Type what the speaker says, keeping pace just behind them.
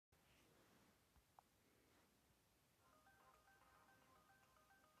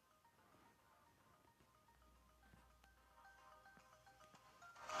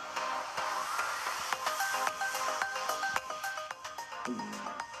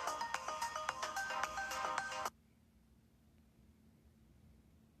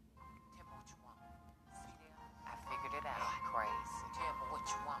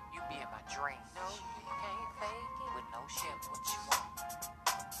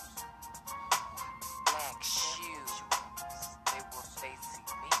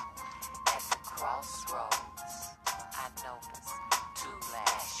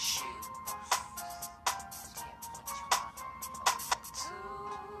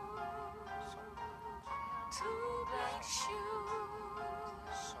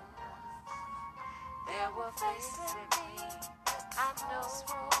facing me. I know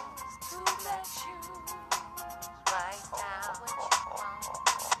to let you right now what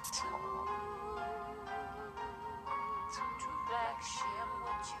you want to black share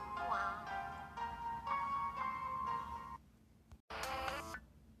what you want.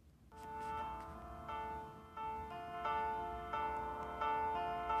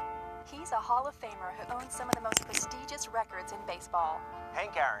 He's a Hall of Famer who owns some of the most prestigious records in baseball.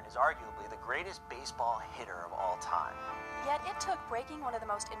 Hank Aaron is arguably the greatest baseball hitter of all time. Yet it took breaking one of the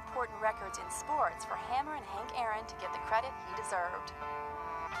most important records in sports for Hammer and Hank Aaron to get the credit he deserved.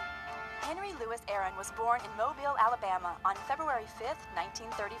 Henry Louis Aaron was born in Mobile, Alabama on February 5,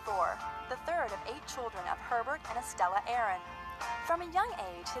 1934, the third of 8 children of Herbert and Estella Aaron. From a young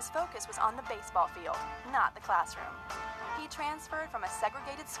age, his focus was on the baseball field, not the classroom. He transferred from a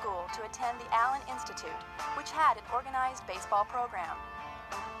segregated school to attend the Allen Institute, which had an organized baseball program.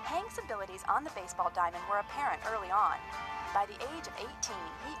 Hank's abilities on the baseball diamond were apparent early on. By the age of 18,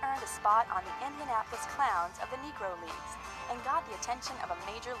 he earned a spot on the Indianapolis Clowns of the Negro Leagues and got the attention of a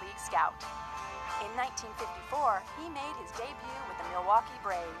major league scout. In 1954, he made his debut with the Milwaukee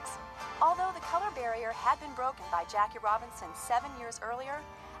Braves. Although the color barrier had been broken by Jackie Robinson 7 years earlier,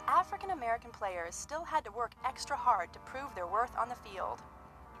 African-American players still had to work extra hard to prove their worth on the field.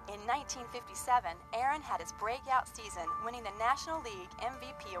 In 1957, Aaron had his breakout season, winning the National League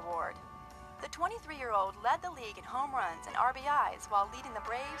MVP award. The 23-year-old led the league in home runs and RBIs while leading the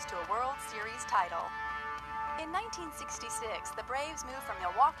Braves to a World Series title. In 1966, the Braves moved from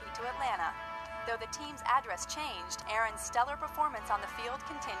Milwaukee to Atlanta. Though the team's address changed, Aaron's stellar performance on the field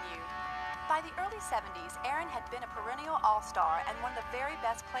continued. By the early 70s, Aaron had been a perennial all-star and one of the very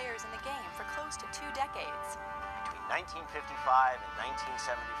best players in the game for close to 2 decades. Between 1955 and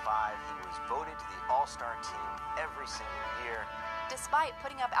 1975, he was voted to the All-Star team every single year. Despite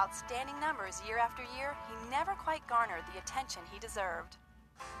putting up outstanding numbers year after year, he never quite garnered the attention he deserved.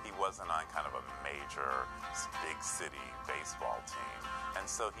 He wasn't on kind of a major big city baseball team, and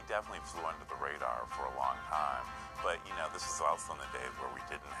so he definitely flew under the radar for a long time. But, this was also in the days where we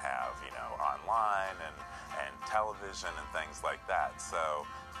didn't have, online and television and things like that. So,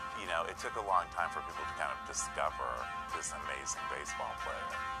 it took a long time for people to kind of discover this amazing baseball player.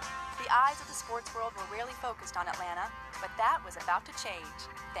 The eyes of the sports world were rarely focused on Atlanta, but that was about to change,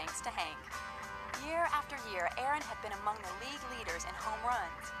 thanks to Hank. Year after year, Aaron had been among the league leaders in home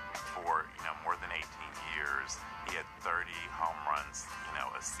runs. For, more than 18 years, he had 30 home runs,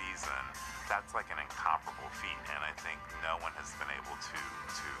 a season. That's like an incomparable feat, and I think no one has been able to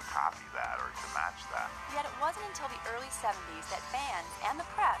copy that or to match that. Yet it wasn't until the early 70s that fans and the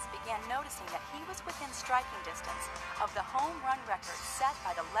press began noticing that he was within striking distance of the home run record set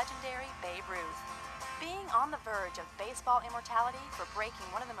by the legendary Babe Ruth. Being on the verge of baseball immortality for breaking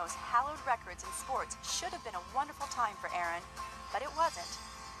one of the most hallowed records in sports should have been a wonderful time for Aaron, but it wasn't.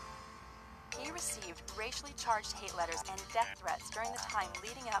 He received racially charged hate letters and death threats during the time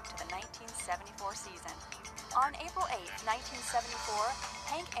leading up to the 1974 season. On April 8,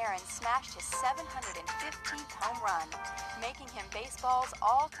 1974, Hank Aaron smashed his 715th home run, making him baseball's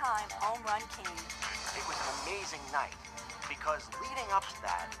all-time home run king. It was an amazing night because leading up to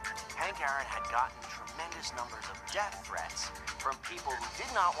that, Hank Aaron had gotten tremendous numbers of death threats from people who did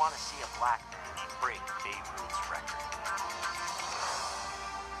not want to see a black man break Babe Ruth's record.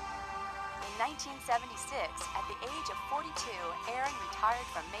 In 1976, at the age of 42, Aaron retired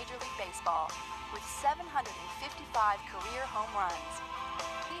from Major League Baseball with 755 career home runs.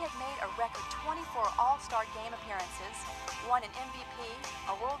 He had made a record 24 All-Star Game appearances, won an MVP,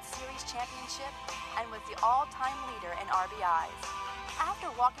 a World Series championship, and was the all-time leader in RBIs.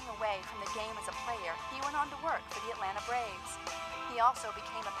 After walking away from the game as a player, he went on to work for the Atlanta Braves. He also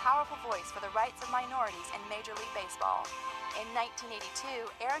became a powerful voice for the rights of minorities in Major League Baseball. In 1982,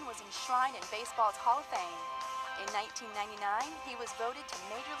 Aaron was enshrined in baseball's Hall of Fame. In 1999, he was voted to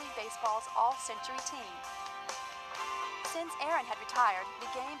Major League Baseball's All-Century team. Since Aaron had retired,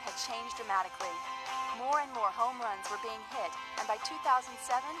 the game had changed dramatically. More and more home runs were being hit, and by 2007,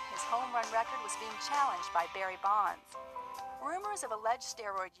 his home run record was being challenged by Barry Bonds. Rumors of alleged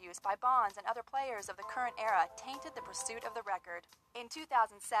steroid use by Bonds and other players of the current era tainted the pursuit of the record. In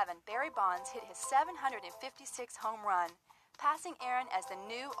 2007, Barry Bonds hit his 756th home run, passing Aaron as the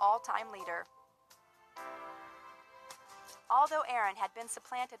new all-time leader. Although Aaron had been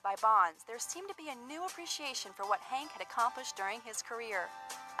supplanted by Bonds, there seemed to be a new appreciation for what Hank had accomplished during his career.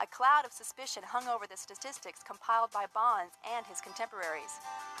 A cloud of suspicion hung over the statistics compiled by Bonds and his contemporaries.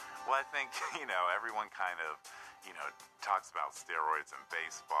 Well, I think, everyone kind of, talks about steroids in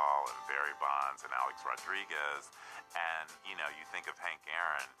baseball and Barry Bonds and Alex Rodriguez. And, you think of Hank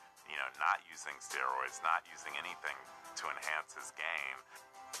Aaron, not using steroids, not using anything to enhance his game.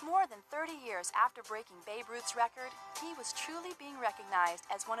 More than 30 years after breaking Babe Ruth's record, he was truly being recognized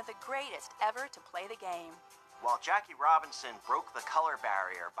as one of the greatest ever to play the game. While Jackie Robinson broke the color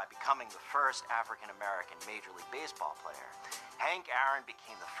barrier by becoming the first African-American Major League Baseball player, Hank Aaron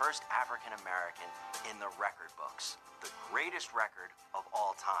became the first African-American in the record books. The greatest record of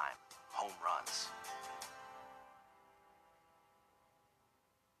all time, home runs.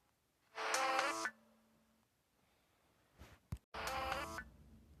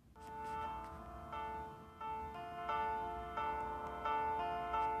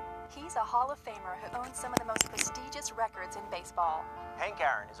 He's a Hall of Famer who owns some of the most prestigious records in baseball. Hank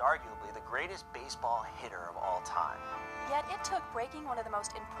Aaron is arguably the greatest baseball hitter of all time. Yet it took breaking one of the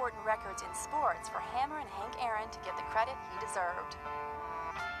most important records in sports for Hammer and Hank Aaron to get the credit he deserved.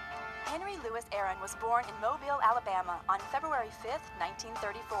 Henry Louis Aaron was born in Mobile, Alabama on February 5,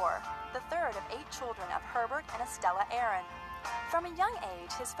 1934, the third of 8 children of Herbert and Estella Aaron. From a young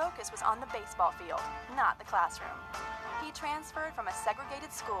age, his focus was on the baseball field, not the classroom. He transferred from a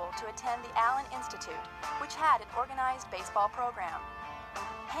segregated school to attend the Allen Institute, which had an organized baseball program.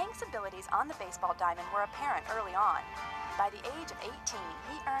 Hank's abilities on the baseball diamond were apparent early on. By the age of 18,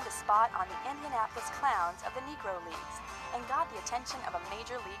 he earned a spot on the Indianapolis Clowns of the Negro Leagues and got the attention of a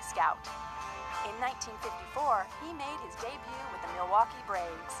major league scout. In 1954, he made his debut with the Milwaukee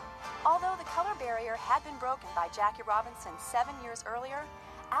Braves. Although the color barrier had been broken by Jackie Robinson 7 years earlier,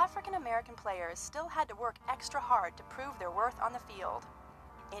 African-American players still had to work extra hard to prove their worth on the field.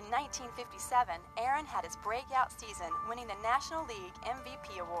 In 1957, Aaron had his breakout season, winning the National League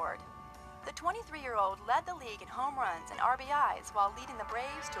MVP award. The 23-year-old led the league in home runs and RBIs while leading the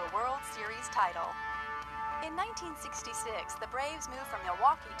Braves to a World Series title. In 1966, the Braves moved from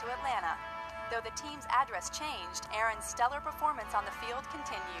Milwaukee to Atlanta. Though the team's address changed, Aaron's stellar performance on the field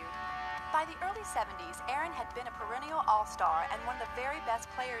continued. By the early 70s, Aaron had been a perennial all-star and one of the very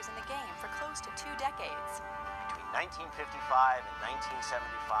best players in the game for close to 2 decades. Between 1955 and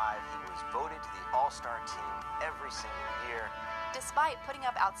 1975, he was voted to the All-Star team every single year. Despite putting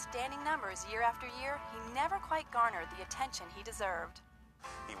up outstanding numbers year after year, he never quite garnered the attention he deserved.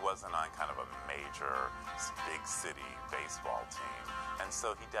 He wasn't on kind of a major, big city baseball team, and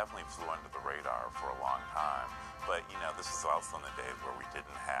so he definitely flew under the radar for a long time. But, this was also in the days where we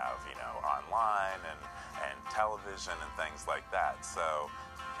didn't have, online and television and things like that. So,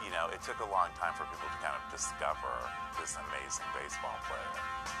 it took a long time for people to kind of discover this amazing baseball player.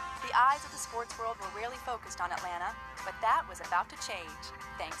 The eyes of the sports world were really focused on Atlanta, but that was about to change,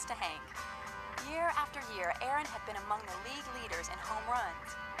 thanks to Hank. Year after year, Aaron had been among the league leaders in home runs.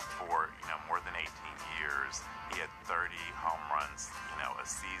 For, more than 18 years, he had 30 home runs, a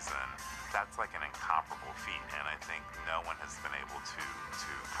season. That's like an incomparable feat, and I think no one has been able to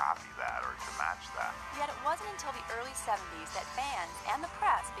copy that or to match that. Yet it wasn't until the early 70s that fans and the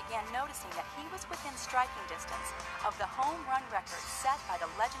press began noticing that he was within striking distance of the home run record set by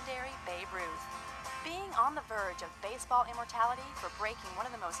the legendary Babe Ruth. Being on the verge of baseball immortality for breaking one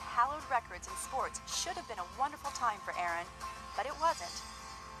of the most hallowed records in sports should have been a wonderful time for Aaron, but it wasn't.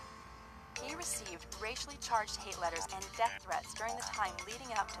 He received racially charged hate letters and death threats during the time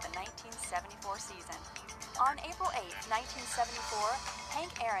leading up to the 1974 season. On April 8, 1974, Hank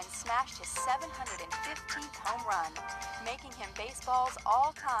Aaron smashed his 715th home run, making him baseball's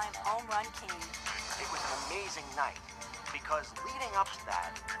all-time home run king. It was an amazing night because leading up to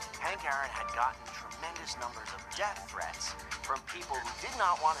that, Hank Aaron had gotten tremendous numbers of death threats from people who did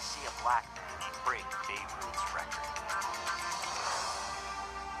not want to see a black man break Babe Ruth's record.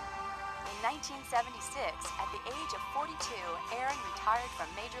 In 1976, at the age of 42, Aaron retired from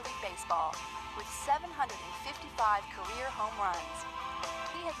Major League Baseball with 755 career home runs.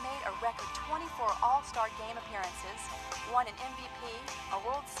 He had made a record 24 All-Star Game appearances, won an MVP, a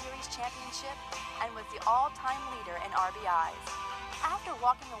World Series championship, and was the all-time leader in RBIs. After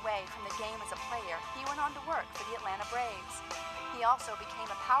walking away from the game as a player, he went on to work for the Atlanta Braves. He also became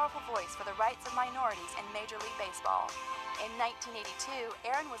a powerful voice for the rights of minorities in Major League Baseball. In 1982,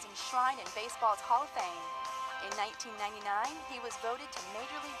 Aaron was enshrined in baseball's Hall of Fame. In 1999, he was voted to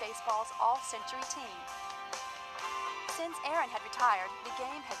Major League Baseball's All-Century team. Since Aaron had retired, the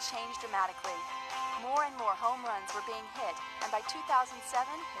game had changed dramatically. More and more home runs were being hit, and by 2007,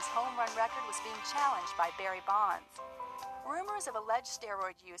 his home run record was being challenged by Barry Bonds. Rumors of alleged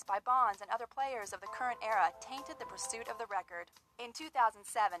steroid use by Bonds and other players of the current era tainted the pursuit of the record. In 2007,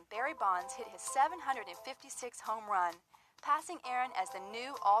 Barry Bonds hit his 756th home run, passing Aaron as the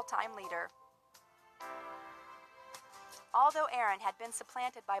new all-time leader. Although Aaron had been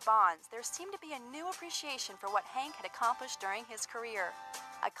supplanted by Bonds, there seemed to be a new appreciation for what Hank had accomplished during his career.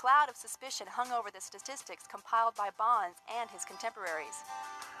 A cloud of suspicion hung over the statistics compiled by Bonds and his contemporaries.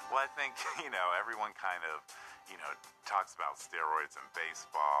 Well, I think, everyone kind of, talks about steroids in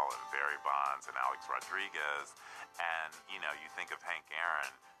baseball and Barry Bonds and Alex Rodriguez. And, you think of Hank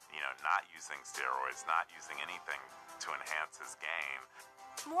Aaron, not using steroids, not using anything to enhance his game.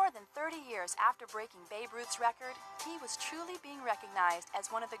 More than 30 years after breaking Babe Ruth's record, he was truly being recognized as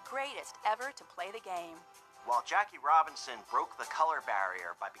one of the greatest ever to play the game. While Jackie Robinson broke the color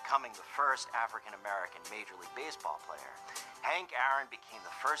barrier by becoming the first African-American Major League Baseball player, Hank Aaron became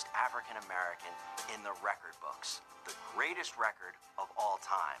the first African-American in the record books, the greatest record of all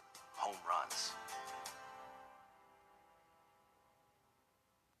time, home runs.